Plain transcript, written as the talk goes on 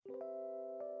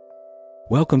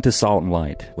Welcome to Salt and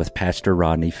Light with Pastor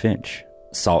Rodney Finch.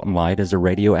 Salt and Light is a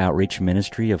radio outreach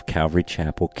ministry of Calvary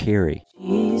Chapel, Cary.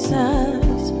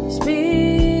 Jesus,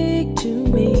 speak to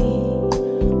me.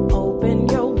 Open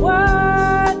your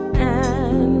word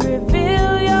and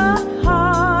reveal your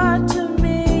heart to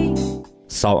me.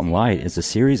 Salt and Light is a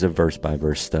series of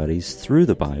verse-by-verse studies through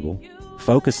the Bible,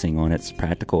 focusing on its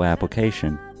practical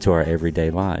application to our everyday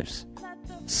lives.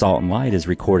 Salt and Light is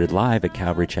recorded live at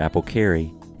Calvary Chapel,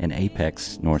 Cary in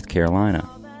Apex, North Carolina.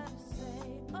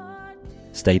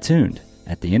 Stay tuned.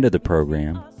 At the end of the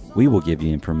program, we will give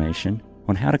you information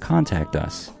on how to contact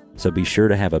us, so be sure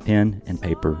to have a pen and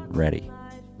paper ready.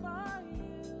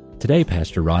 Today,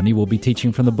 Pastor Rodney will be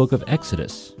teaching from the book of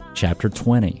Exodus, chapter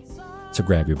 20. So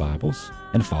grab your Bibles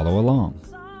and follow along.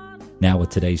 Now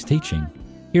with today's teaching,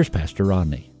 here's Pastor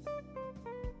Rodney.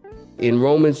 In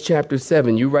Romans chapter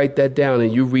 7, you write that down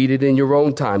and you read it in your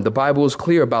own time. The Bible is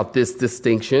clear about this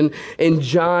distinction. In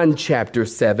John chapter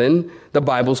 7, the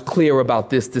Bible's clear about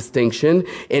this distinction.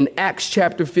 In Acts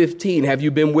chapter 15, have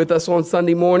you been with us on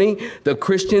Sunday morning? The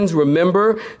Christians,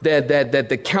 remember that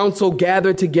the council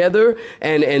gathered together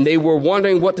and they were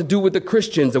wondering what to do with the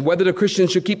Christians and whether the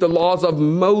Christians should keep the laws of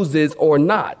Moses or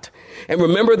not. And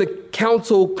remember, the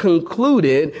council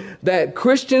concluded that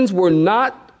Christians were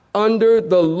not under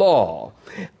the law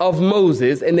of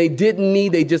Moses, and they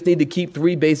just need to keep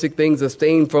three basic things: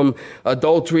 abstain from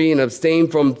adultery and abstain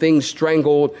from things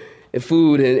strangled, and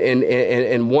food,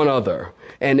 and one other.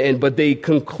 But they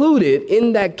concluded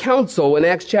in that council in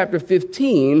Acts chapter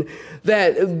 15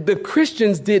 that the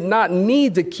Christians did not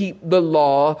need to keep the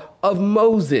law of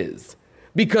Moses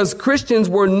because Christians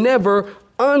were never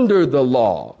under the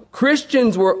law.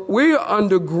 We're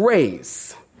under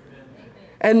grace.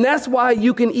 And that's why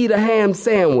you can eat a ham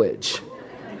sandwich.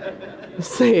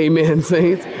 Say amen,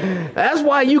 saints. That's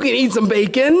why you can eat some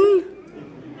bacon,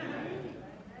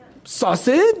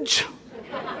 sausage.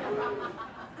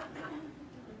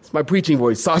 It's my preaching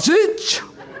voice, sausage.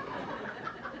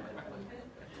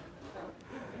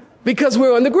 Because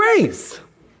we're under grace.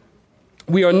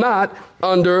 We are not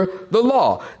under the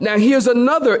law. Now, here's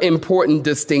another important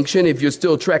distinction. If you're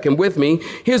still trekking with me,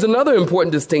 here's another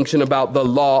important distinction about the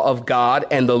law of God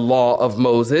and the law of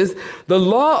Moses. The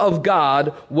law of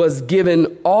God was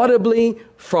given audibly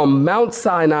from Mount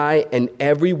Sinai, and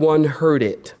everyone heard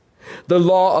it. The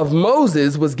law of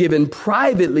Moses was given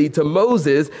privately to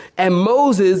Moses, and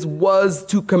Moses was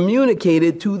to communicate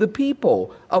it to the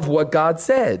people of what God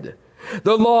said.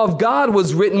 The law of God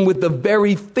was written with the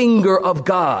very finger of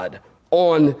God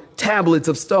on tablets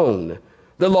of stone.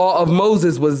 The law of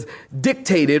Moses was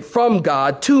dictated from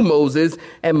God to Moses,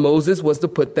 and Moses was to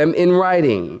put them in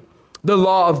writing. The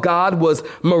law of God was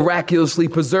miraculously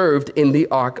preserved in the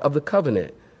Ark of the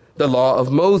Covenant. The law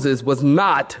of Moses was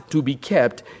not to be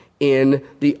kept in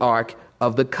the Ark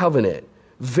of the Covenant.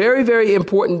 Very, very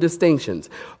important distinctions.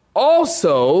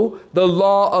 Also, the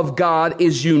law of God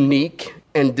is unique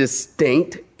and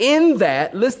distinct in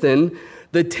that, listen,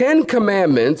 the 10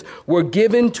 Commandments were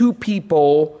given to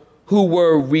people who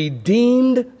were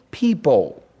redeemed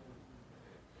people.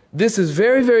 This is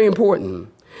very, very important.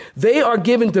 They are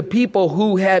given to people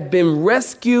who had been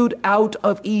rescued out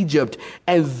of Egypt,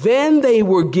 and then they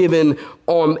were given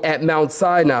at Mount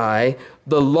Sinai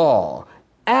the law.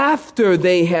 After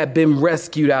they had been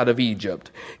rescued out of Egypt.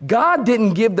 God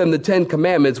didn't give them the 10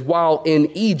 Commandments while in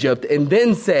Egypt and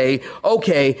then say,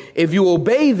 okay, if you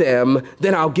obey them,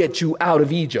 then I'll get you out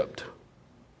of Egypt.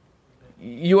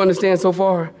 You understand so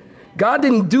far? God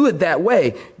didn't do it that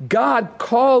way. God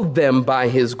called them by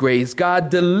his grace. God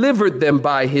delivered them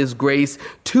by his grace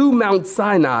to Mount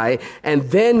Sinai. And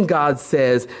then God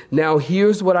says, now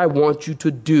here's what I want you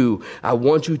to do. I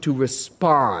want you to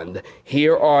respond.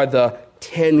 Here are the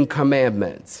 10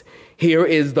 Commandments. Here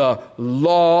is the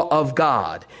law of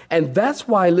God. And that's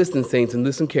why, listen, saints, and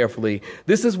listen carefully,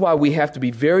 this is why we have to be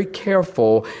very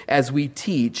careful as we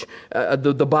teach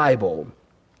the Bible.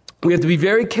 We have to be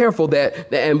very careful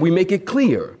and we make it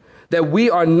clear that we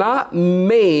are not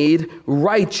made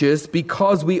righteous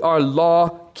because we are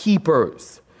law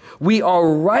keepers. We are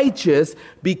righteous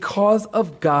because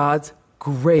of God's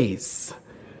grace.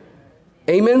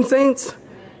 Amen, saints?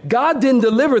 God didn't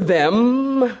deliver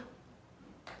them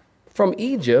from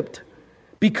Egypt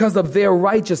because of their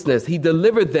righteousness. He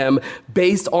delivered them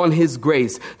based on his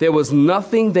grace. There was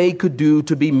nothing they could do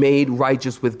to be made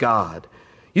righteous with God.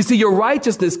 You see, your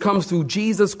righteousness comes through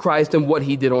Jesus Christ and what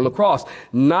he did on the cross,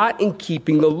 not in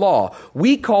keeping the law.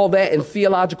 We call that, in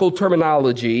theological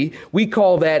terminology, we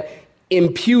call that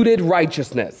imputed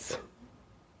righteousness.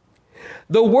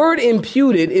 The word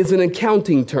imputed is an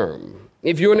accounting term.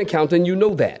 If you're an accountant, you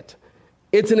know that.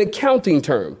 It's an accounting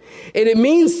term, and it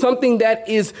means something that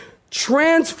is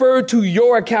transferred to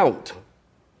your account,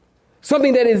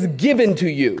 something that is given to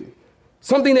you,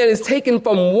 something that is taken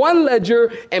from one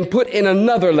ledger and put in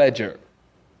another ledger.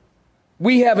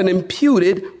 We have an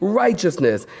imputed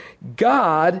righteousness.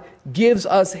 God gives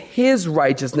us his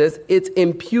righteousness. It's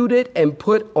imputed and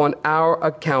put on our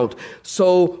account.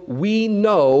 So we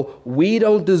know we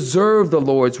don't deserve the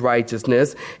Lord's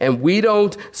righteousness, and we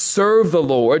don't serve the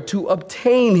Lord to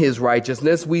obtain his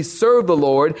righteousness. We serve the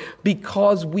Lord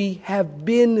because we have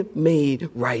been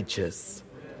made righteous.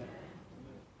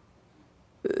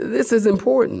 This is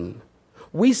important.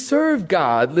 We serve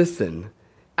God, listen,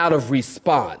 out of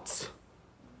response.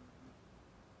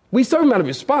 We serve him out of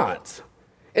response.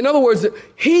 In other words,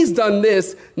 he's done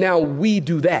this, now we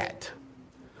do that.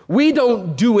 We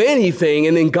don't do anything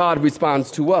and then God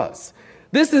responds to us.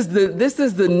 This is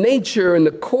the nature and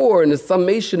the core and the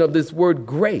summation of this word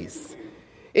grace.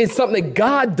 It's something that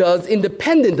God does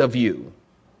independent of you.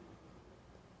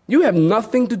 You have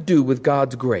nothing to do with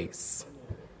God's grace.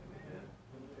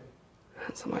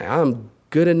 Somebody, I'm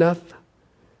good enough.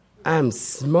 I'm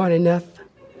smart enough.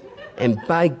 And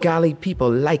by golly, people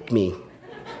like me.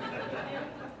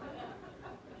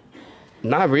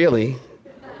 Not really.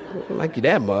 I don't like you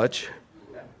that much.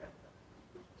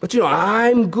 But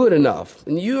I'm good enough,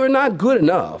 and you are not good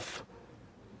enough.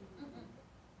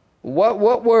 What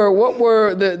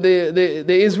were the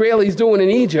Israelis doing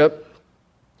in Egypt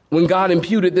when God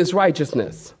imputed this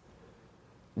righteousness?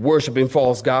 Worshiping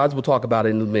false gods. We'll talk about it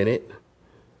in a minute.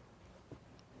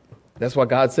 That's why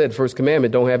God said, first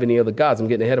commandment, don't have any other gods. I'm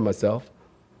getting ahead of myself.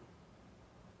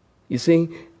 You see,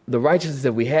 the righteousness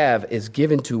that we have is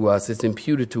given to us, it's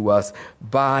imputed to us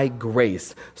by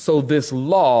grace. So this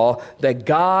law that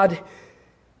God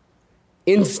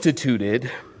instituted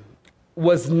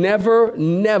was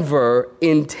never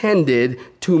intended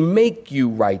to make you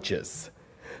righteous.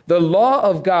 The law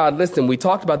of God, listen, we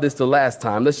talked about this the last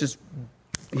time. Let's just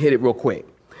hit it real quick.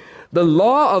 The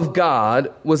law of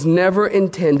God was never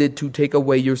intended to take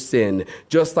away your sin,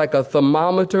 just like a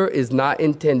thermometer is not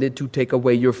intended to take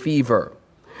away your fever.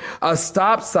 A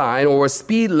stop sign or a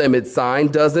speed limit sign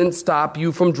doesn't stop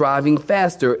you from driving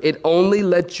faster. It only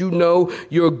lets you know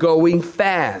you're going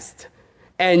fast,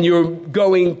 and you're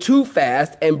going too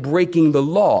fast and breaking the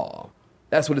law.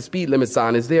 That's what a speed limit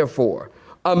sign is there for.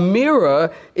 A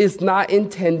mirror is not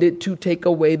intended to take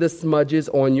away the smudges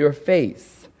on your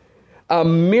face. A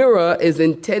mirror is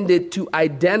intended to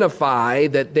identify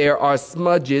that there are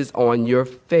smudges on your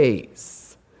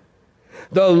face.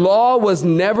 The law was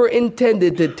never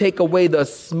intended to take away the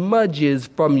smudges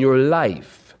from your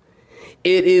life.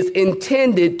 It is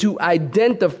intended to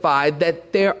identify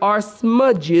that there are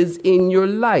smudges in your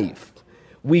life.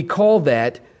 We call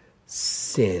that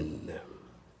sin.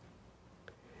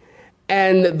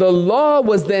 And the law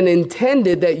was then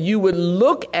intended that you would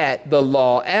look at the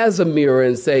law as a mirror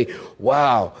and say,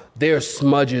 wow, there's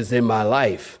smudges in my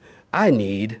life. I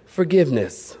need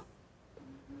forgiveness.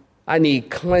 I need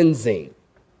cleansing.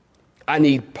 I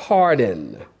need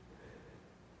pardon.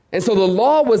 And so the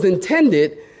law was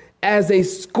intended as a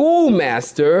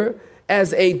schoolmaster,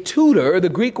 as a tutor. The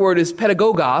Greek word is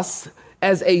pedagogos.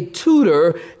 As a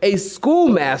tutor, a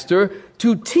schoolmaster,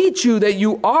 to teach you that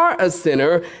you are a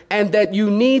sinner and that you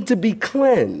need to be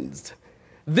cleansed.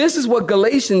 This is what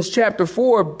Galatians chapter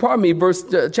 3,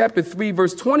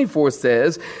 verse 24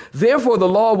 says. Therefore, the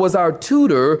law was our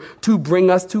tutor to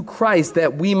bring us to Christ,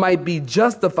 that we might be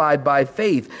justified by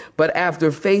faith. But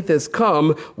after faith has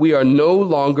come, we are no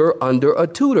longer under a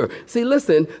tutor. See,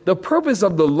 listen, the purpose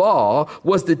of the law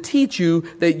was to teach you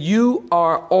that you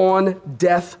are on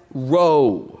death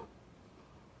row,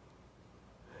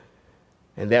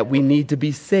 and that we need to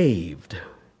be saved,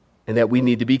 and that we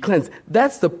need to be cleansed.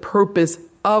 That's the purpose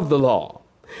of the law.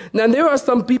 Now, there are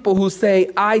some people who say,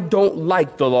 I don't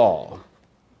like the law.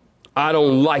 I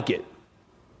don't like it.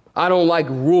 I don't like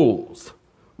rules.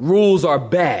 Rules are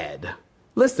bad.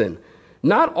 Listen,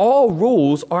 not all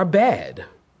rules are bad.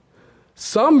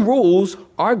 Some rules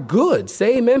are good.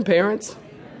 Say amen, parents.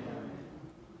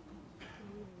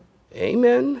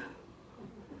 Amen.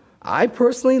 I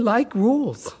personally like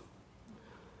rules.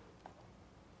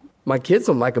 My kids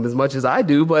don't like them as much as I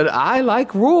do, but I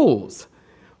like rules.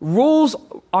 Rules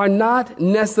are not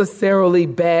necessarily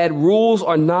bad. Rules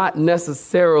are not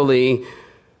necessarily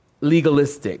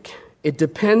legalistic. It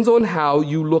depends on how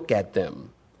you look at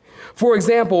them. For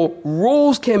example,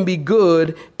 rules can be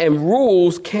good and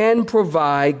rules can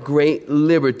provide great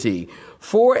liberty.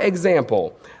 For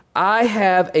example, I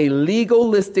have a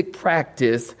legalistic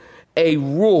practice, a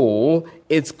rule.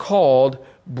 It's called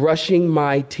brushing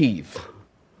my teeth.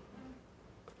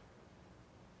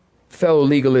 fellow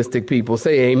legalistic people,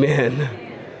 say amen.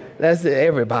 That's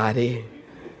everybody.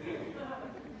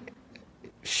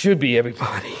 Should be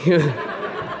everybody.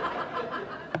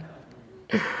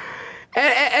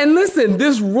 And listen,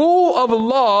 this rule of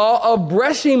law of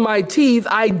brushing my teeth,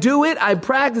 I do it, I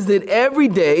practice it every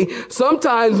day,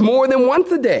 sometimes more than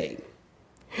once a day.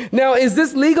 Now, is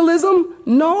this legalism?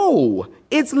 No,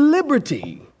 it's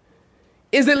liberty.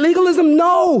 Is it legalism?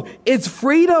 No, it's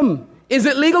freedom. Is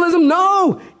it legalism?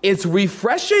 No, it's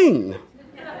refreshing.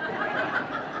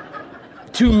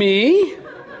 To me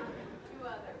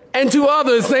and to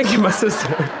others. Thank you, my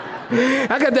sister.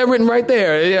 I got that written right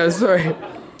there. Yeah, sorry.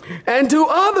 And to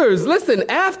others. Listen,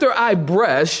 after I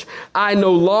brush, I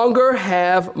no longer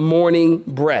have morning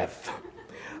breath.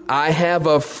 I have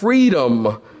a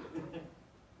freedom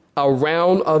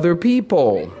around other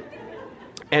people.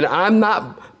 And I'm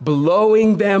not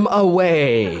blowing them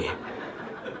away.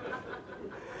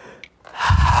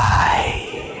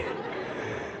 Hi.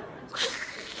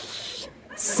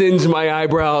 Singe my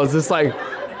eyebrows. It's like,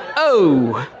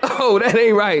 oh, that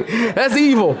ain't right. That's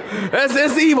evil.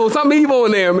 That's evil. Something evil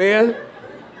in there, man.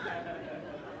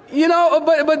 You know,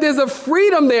 but there's a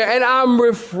freedom there, and I'm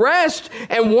refreshed.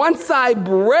 And once I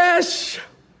brush,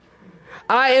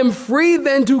 I am free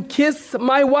then to kiss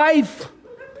my wife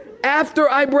after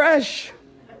I brush.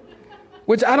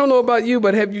 Which I don't know about you,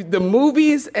 but have you, the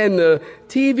movies and the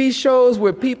TV shows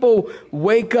where people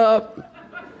wake up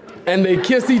and they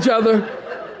kiss each other?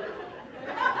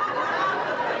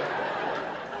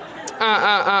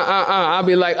 I'll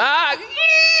be like,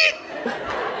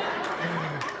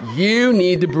 you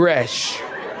need to brush,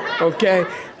 okay?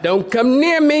 Don't come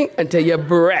near me until you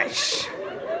brush.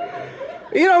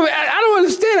 You know, I don't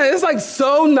understand it. It's like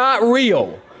so not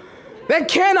real. That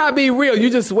cannot be real. You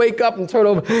just wake up and turn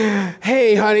over.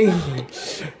 Hey, honey.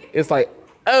 It's like,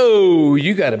 oh,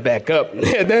 you got to back up.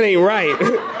 That ain't right.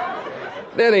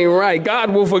 That ain't right.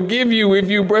 God will forgive you if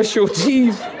you brush your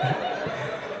teeth.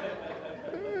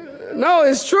 No,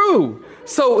 it's true.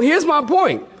 So here's my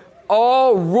point.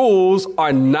 All rules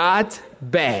are not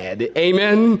bad.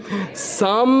 Amen.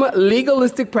 Some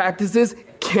legalistic practices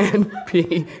can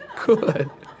be good.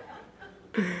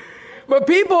 But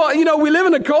people, you know, we live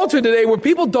in a culture today where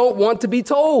people don't want to be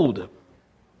told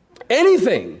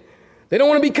anything. They don't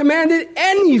want to be commanded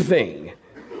anything.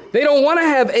 They don't want to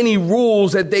have any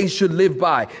rules that they should live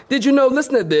by. Did you know,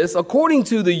 listen to this, according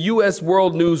to the U.S.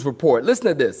 World News Report, listen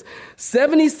to this,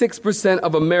 76%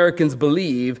 of Americans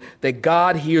believe that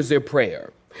God hears their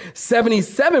prayer.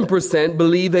 77%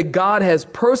 believe that God has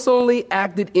personally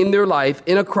acted in their life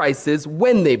in a crisis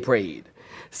when they prayed.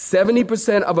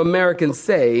 70% of Americans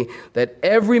say that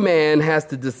every man has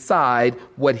to decide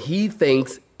what he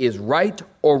thinks is right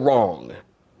or wrong.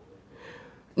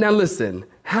 Now listen,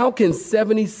 how can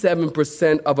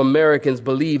 77% of Americans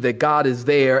believe that God is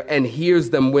there and hears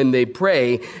them when they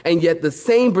pray, and yet the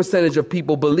same percentage of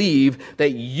people believe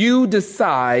that you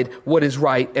decide what is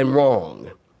right and wrong?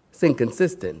 It's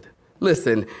inconsistent.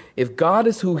 Listen, if God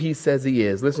is who he says he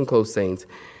is, listen close, saints,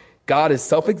 God is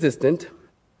self-existent,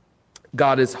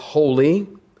 God is holy,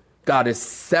 God is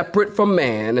separate from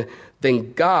man,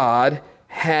 then God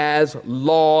has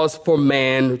laws for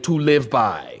man to live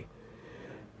by.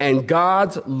 And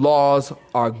God's laws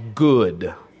are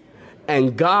good.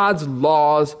 And God's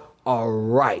laws are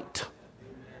right.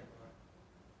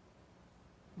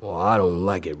 Well, I don't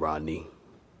like it, Rodney.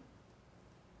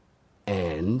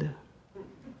 And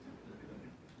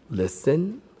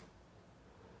listen.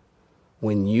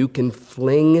 When you can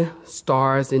fling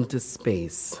stars into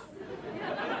space.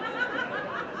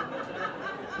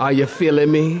 Are you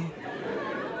feeling me?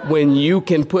 When you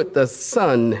can put the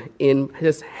sun in,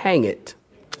 just hang it.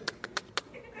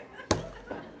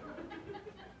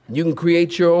 You can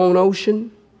create your own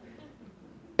ocean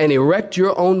and erect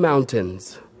your own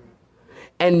mountains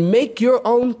and make your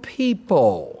own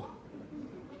people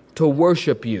to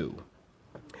worship you.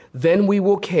 Then we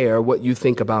will care what you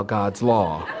think about God's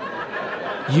law.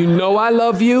 You know I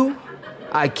love you.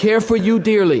 I care for you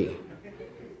dearly.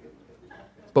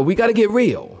 But we got to get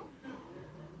real.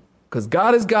 Because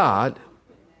God is God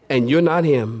and you're not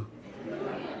him.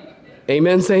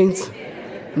 Amen, saints?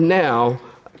 Now,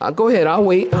 go ahead. I'll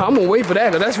wait. I'm going to wait for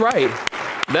that. That's right.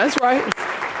 That's right.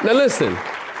 Now listen.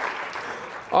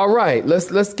 All right.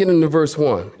 Let's get into verse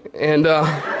 1. And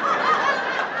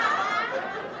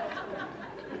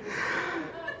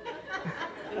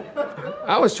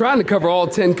I was trying to cover all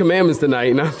 10 commandments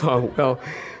tonight, and I thought, well,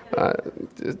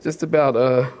 just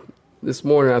about this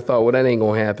morning, I thought, well, that ain't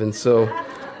going to happen, so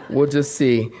we'll just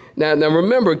see. Now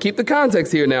remember, keep the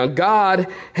context here now. God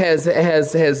has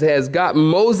got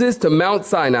Moses to Mount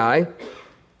Sinai,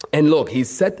 And look, he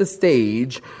set the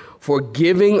stage for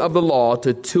giving of the law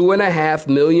to 2.5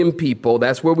 million people.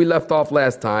 That's where we left off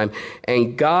last time.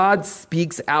 And God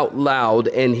speaks out loud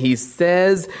and he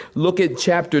says, look at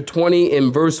chapter 20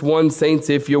 in verse 1,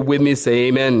 saints, if you're with me, say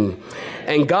amen.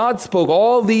 And God spoke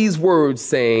all these words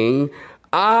saying,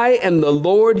 I am the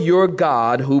Lord your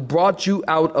God who brought you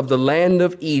out of the land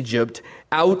of Egypt,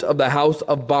 out of the house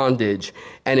of bondage.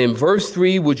 And in verse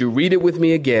 3, would you read it with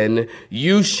me again?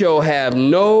 You shall have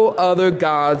no other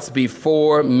gods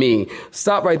before me.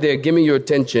 Stop right there. Give me your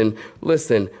attention.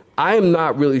 Listen, I am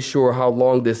not really sure how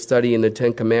long this study in the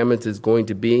Ten Commandments is going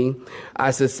to be.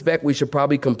 I suspect we should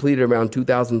probably complete it around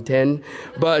 2010.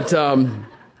 But I'm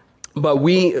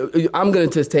going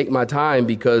to just take my time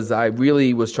because I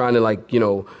really was trying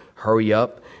to hurry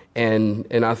up.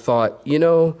 And I thought,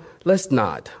 let's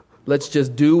not. Let's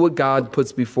just do what God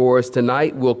puts before us.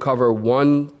 Tonight, we'll cover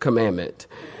one commandment.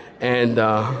 And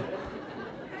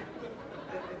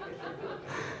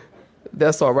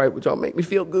that's all right. Would y'all make me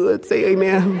feel good? Say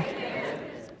amen.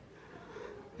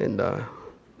 And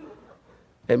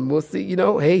we'll see,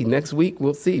 hey, next week,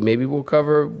 we'll see. Maybe we'll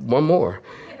cover one more.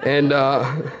 And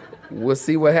we'll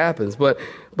see what happens. But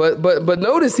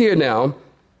notice here now,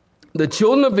 the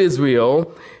children of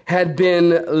Israel had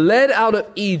been led out of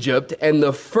Egypt, and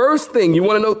the first thing, you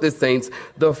want to note this, saints,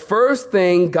 the first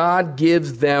thing God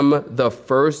gives them the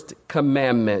first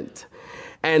commandment.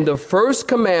 And the first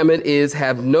commandment is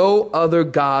have no other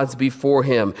gods before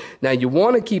him. Now you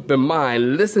want to keep in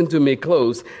mind, listen to me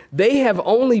close, they have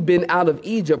only been out of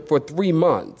Egypt for 3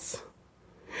 months.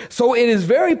 So it is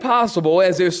very possible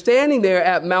as they're standing there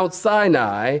at Mount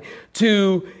Sinai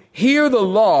to hear the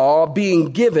law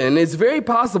being given, it's very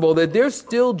possible that they're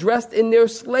still dressed in their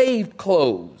slave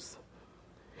clothes.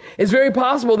 It's very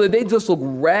possible that they just look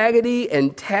raggedy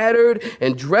and tattered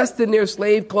and dressed in their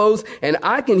slave clothes. And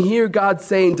I can hear God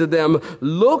saying to them,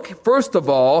 look, first of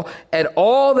all, at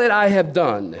all that I have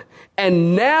done.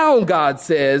 And now, God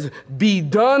says, be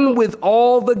done with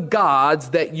all the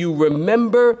gods that you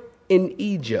remember in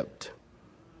Egypt.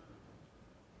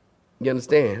 You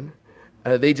understand?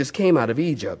 They just came out of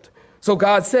Egypt. So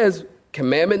God says,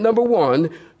 commandment number 1,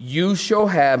 you shall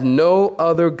have no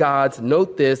other gods,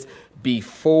 note this,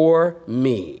 before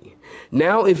me.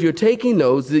 Now, if you're taking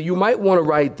notes, you might want to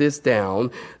write this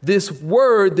down. This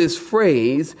word, this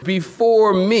phrase,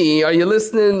 before me, are you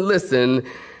listening? Listen,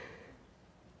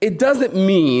 it doesn't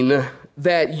mean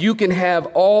that you can have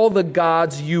all the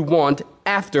gods you want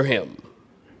after him.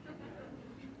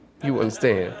 You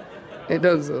understand? It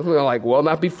doesn't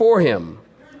not before him,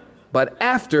 but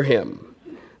after him.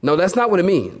 No, that's not what it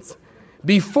means.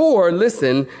 Before,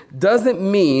 listen, doesn't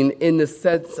mean in the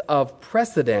sense of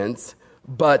precedence,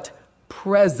 but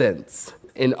presence.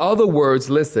 In other words,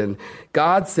 listen,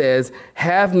 God says,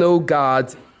 have no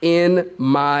gods in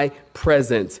my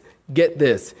presence. Get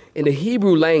this. In the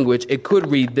Hebrew language, it could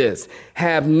read this.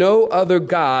 Have no other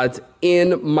gods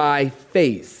in my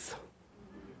face.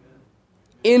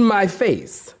 In my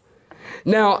face.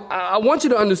 Now, I want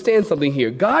you to understand something here.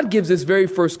 God gives this very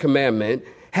first commandment,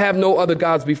 have no other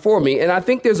gods before me. And I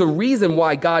think there's a reason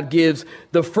why God gives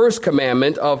the first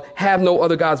commandment of have no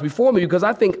other gods before me, because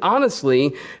I think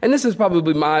honestly, and this is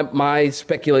probably my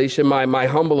speculation, my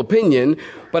humble opinion,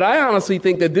 but I honestly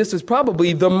think that this is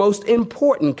probably the most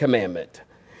important commandment.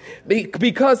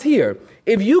 Because here,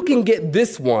 if you can get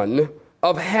this one,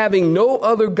 of having no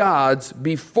other gods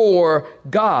before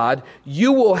God,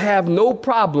 you will have no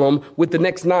problem with the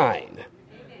next 9.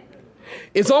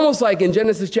 It's almost like in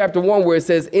Genesis chapter 1 where it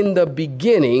says, in the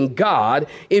beginning, God.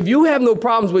 If you have no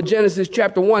problems with Genesis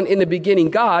chapter 1, in the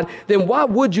beginning, God, then why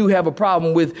would you have a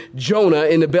problem with Jonah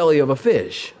in the belly of a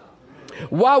fish?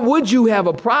 Why would you have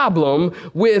a problem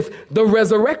with the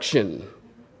resurrection?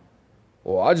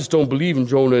 Well, I just don't believe in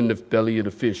Jonah in the belly of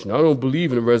the fish, and I don't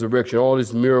believe in the resurrection, all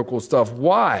this miracle stuff.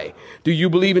 Why? Do you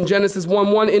believe in Genesis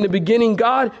 1:1, in the beginning,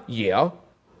 God? Yeah.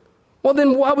 Well,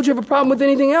 then why would you have a problem with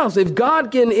anything else? If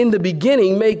God can, in the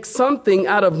beginning, make something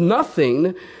out of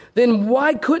nothing, then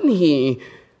why couldn't he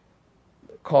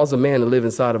cause a man to live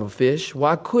inside of a fish?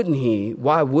 Why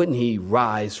wouldn't he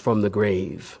rise from the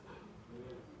grave?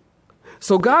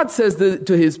 So God says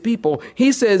to his people,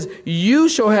 he says, you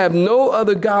shall have no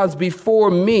other gods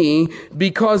before me,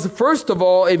 because first of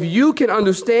all, if you can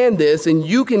understand this and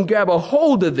you can grab a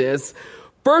hold of this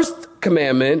first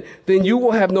commandment, then you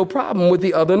will have no problem with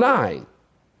the other 9.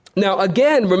 Now,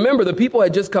 again, remember, the people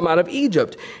had just come out of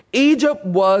Egypt. Egypt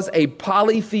was a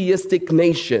polytheistic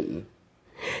nation.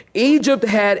 Egypt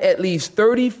had at least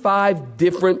 35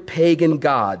 different pagan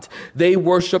gods. They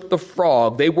worshiped the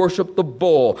frog, they worshiped the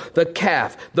bull, the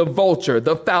calf, the vulture,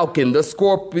 the falcon, the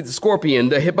scorpion,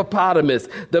 the hippopotamus,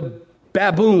 the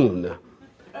baboon,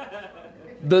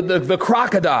 the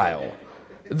crocodile.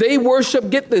 They worship,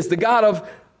 get this, the god of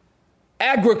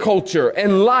agriculture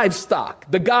and livestock,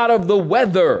 the god of the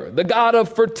weather, the god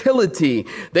of fertility.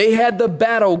 They had the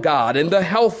battle god and the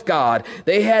health god.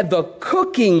 They had the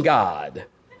cooking god.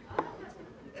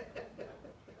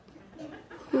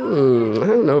 I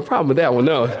don't know, problem with that one,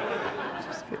 no.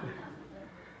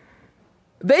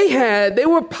 They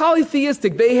were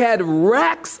polytheistic. They had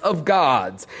racks of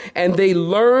gods, and they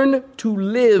learned to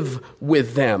live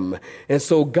with them. And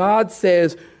so God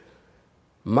says,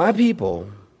 my people,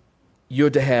 you're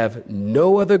to have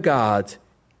no other gods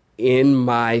in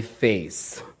my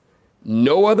face,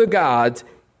 no other gods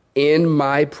in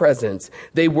my presence.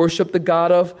 They worship the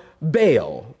god of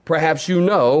Baal. Perhaps you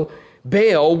know,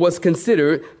 Baal was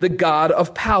considered the god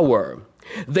of power.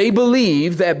 They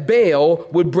believed that Baal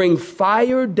would bring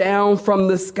fire down from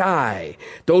the sky.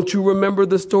 Don't you remember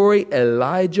the story?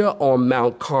 Elijah on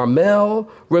Mount Carmel,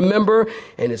 remember?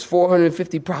 And it's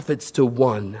 450 prophets to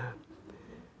one.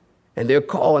 And they're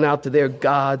calling out to their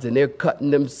gods and they're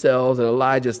cutting themselves, and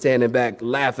Elijah standing back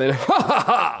laughing. Ha ha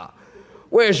ha!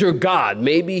 Where's your God?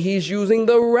 Maybe he's using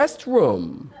the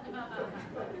restroom.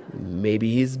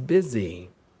 Maybe he's busy.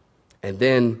 And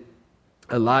then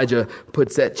Elijah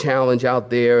puts that challenge out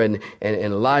there, and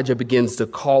Elijah begins to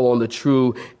call on the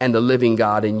true and the living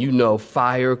God. And you know,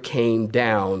 fire came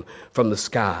down from the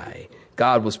sky.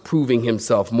 God was proving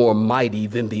himself more mighty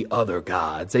than the other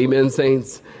gods. Amen,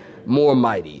 saints? More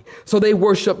mighty. So they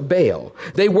worship Baal.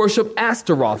 They worship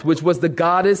Ashtaroth, which was the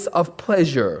goddess of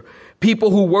pleasure. People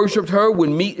who worshiped her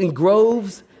would meet in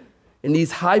groves, in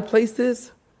these high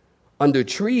places, under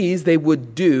trees. They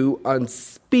would do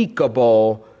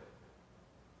unspeakable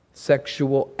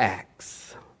sexual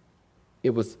acts.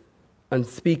 It was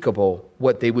unspeakable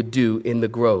what they would do in the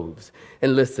groves.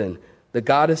 And listen, the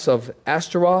goddess of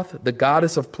Ashtaroth, the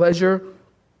goddess of pleasure,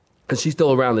 and she's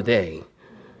still around today.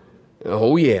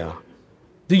 Oh, yeah.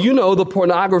 Do you know the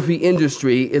pornography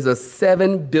industry is a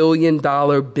 $7 billion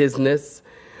business?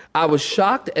 I was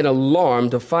shocked and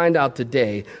alarmed to find out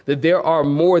today that there are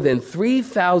more than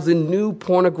 3,000 new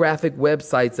pornographic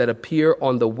websites that appear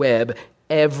on the web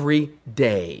every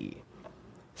day.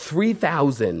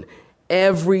 3,000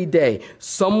 every day.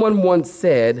 Someone once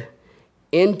said,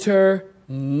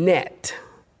 internet.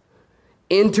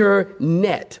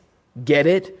 Internet. Get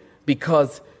it?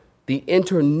 Because the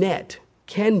internet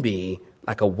can be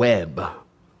like a web,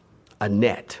 a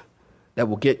net that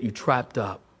will get you trapped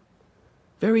up.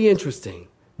 Very interesting.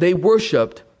 They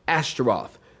worshiped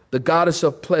Ashtaroth, the goddess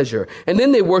of pleasure. And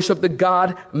then they worshiped the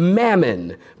god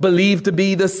Mammon, believed to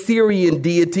be the Syrian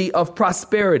deity of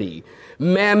prosperity.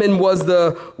 Mammon was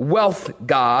the wealth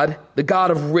god, the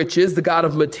god of riches, the god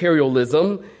of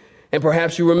materialism. And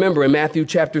perhaps you remember in Matthew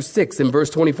chapter 6 and verse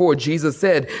 24, Jesus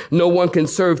said, no one can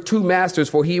serve two masters,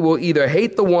 for he will either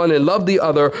hate the one and love the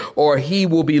other, or he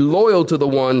will be loyal to the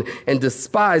one and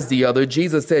despise the other.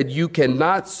 Jesus said, you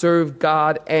cannot serve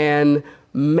God and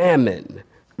mammon.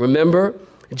 Remember?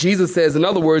 Jesus says, in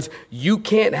other words, you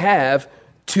can't have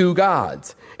two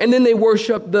gods. And then they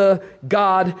worship the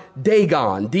god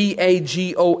Dagon,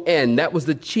 D-A-G-O-N. That was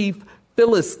the chief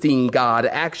Philistine god,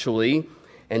 actually.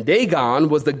 And Dagon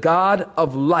was the god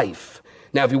of life.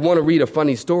 Now, if you want to read a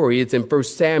funny story, it's in 1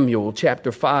 Samuel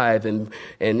chapter 5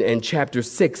 and chapter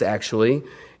 6, actually.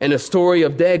 And the story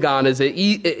of Dagon is that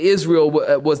Israel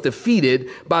was defeated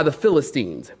by the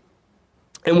Philistines.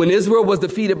 And when Israel was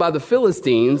defeated by the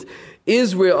Philistines,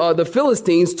 the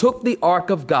Philistines took the ark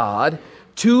of God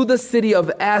to the city of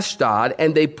Ashdod,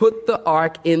 and they put the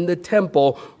ark in the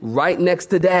temple right next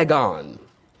to Dagon.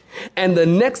 And the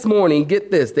next morning,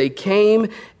 get this, they came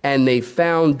and they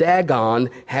found Dagon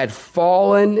had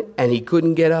fallen and he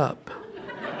couldn't get up.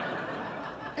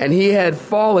 And he had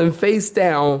fallen face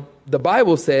down, the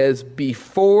Bible says,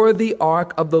 before the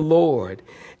ark of the Lord.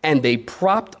 And they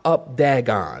propped up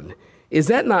Dagon. Is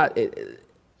that not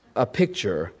a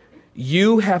picture?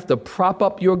 You have to prop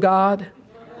up your God?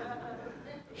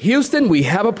 Houston, we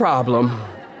have a problem.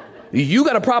 You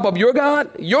got to prop up your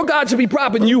God? Your God should be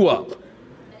propping you up.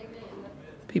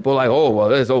 People are like, oh, well,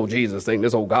 this old Jesus thing,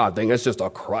 this old God thing, it's just a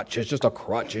crutch. It's just a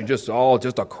crutch. It's just all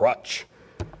just a crutch.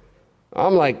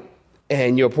 I'm like,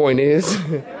 and your point is,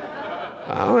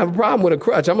 I don't have a problem with a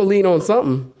crutch. I'm going to lean on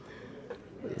something.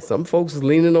 Some folks is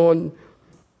leaning on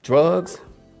drugs,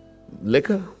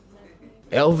 liquor,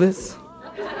 Elvis.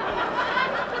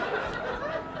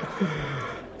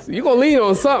 So you're going to lean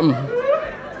on something.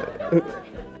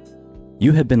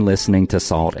 You have been listening to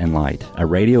Salt and Light, a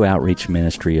radio outreach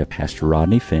ministry of Pastor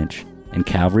Rodney Finch and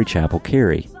Calvary Chapel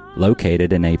Cary,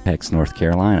 located in Apex, North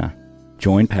Carolina.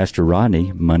 Join Pastor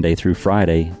Rodney Monday through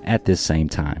Friday at this same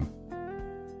time.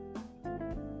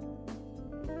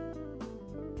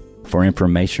 For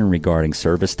information regarding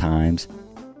service times,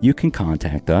 you can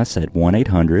contact us at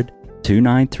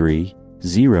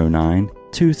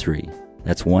 1-800-293-0923.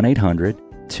 That's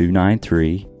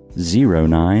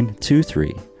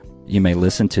 1-800-293-0923. You may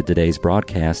listen to today's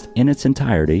broadcast in its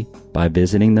entirety by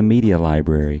visiting the media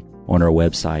library on our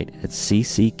website at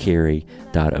cccary.org.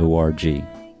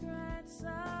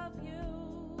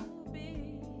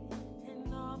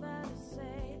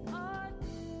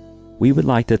 We would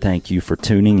like to thank you for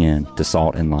tuning in to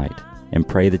Salt and Light and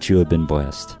pray that you have been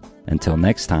blessed. Until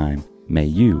next time, may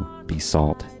you be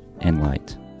salt and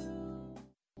light.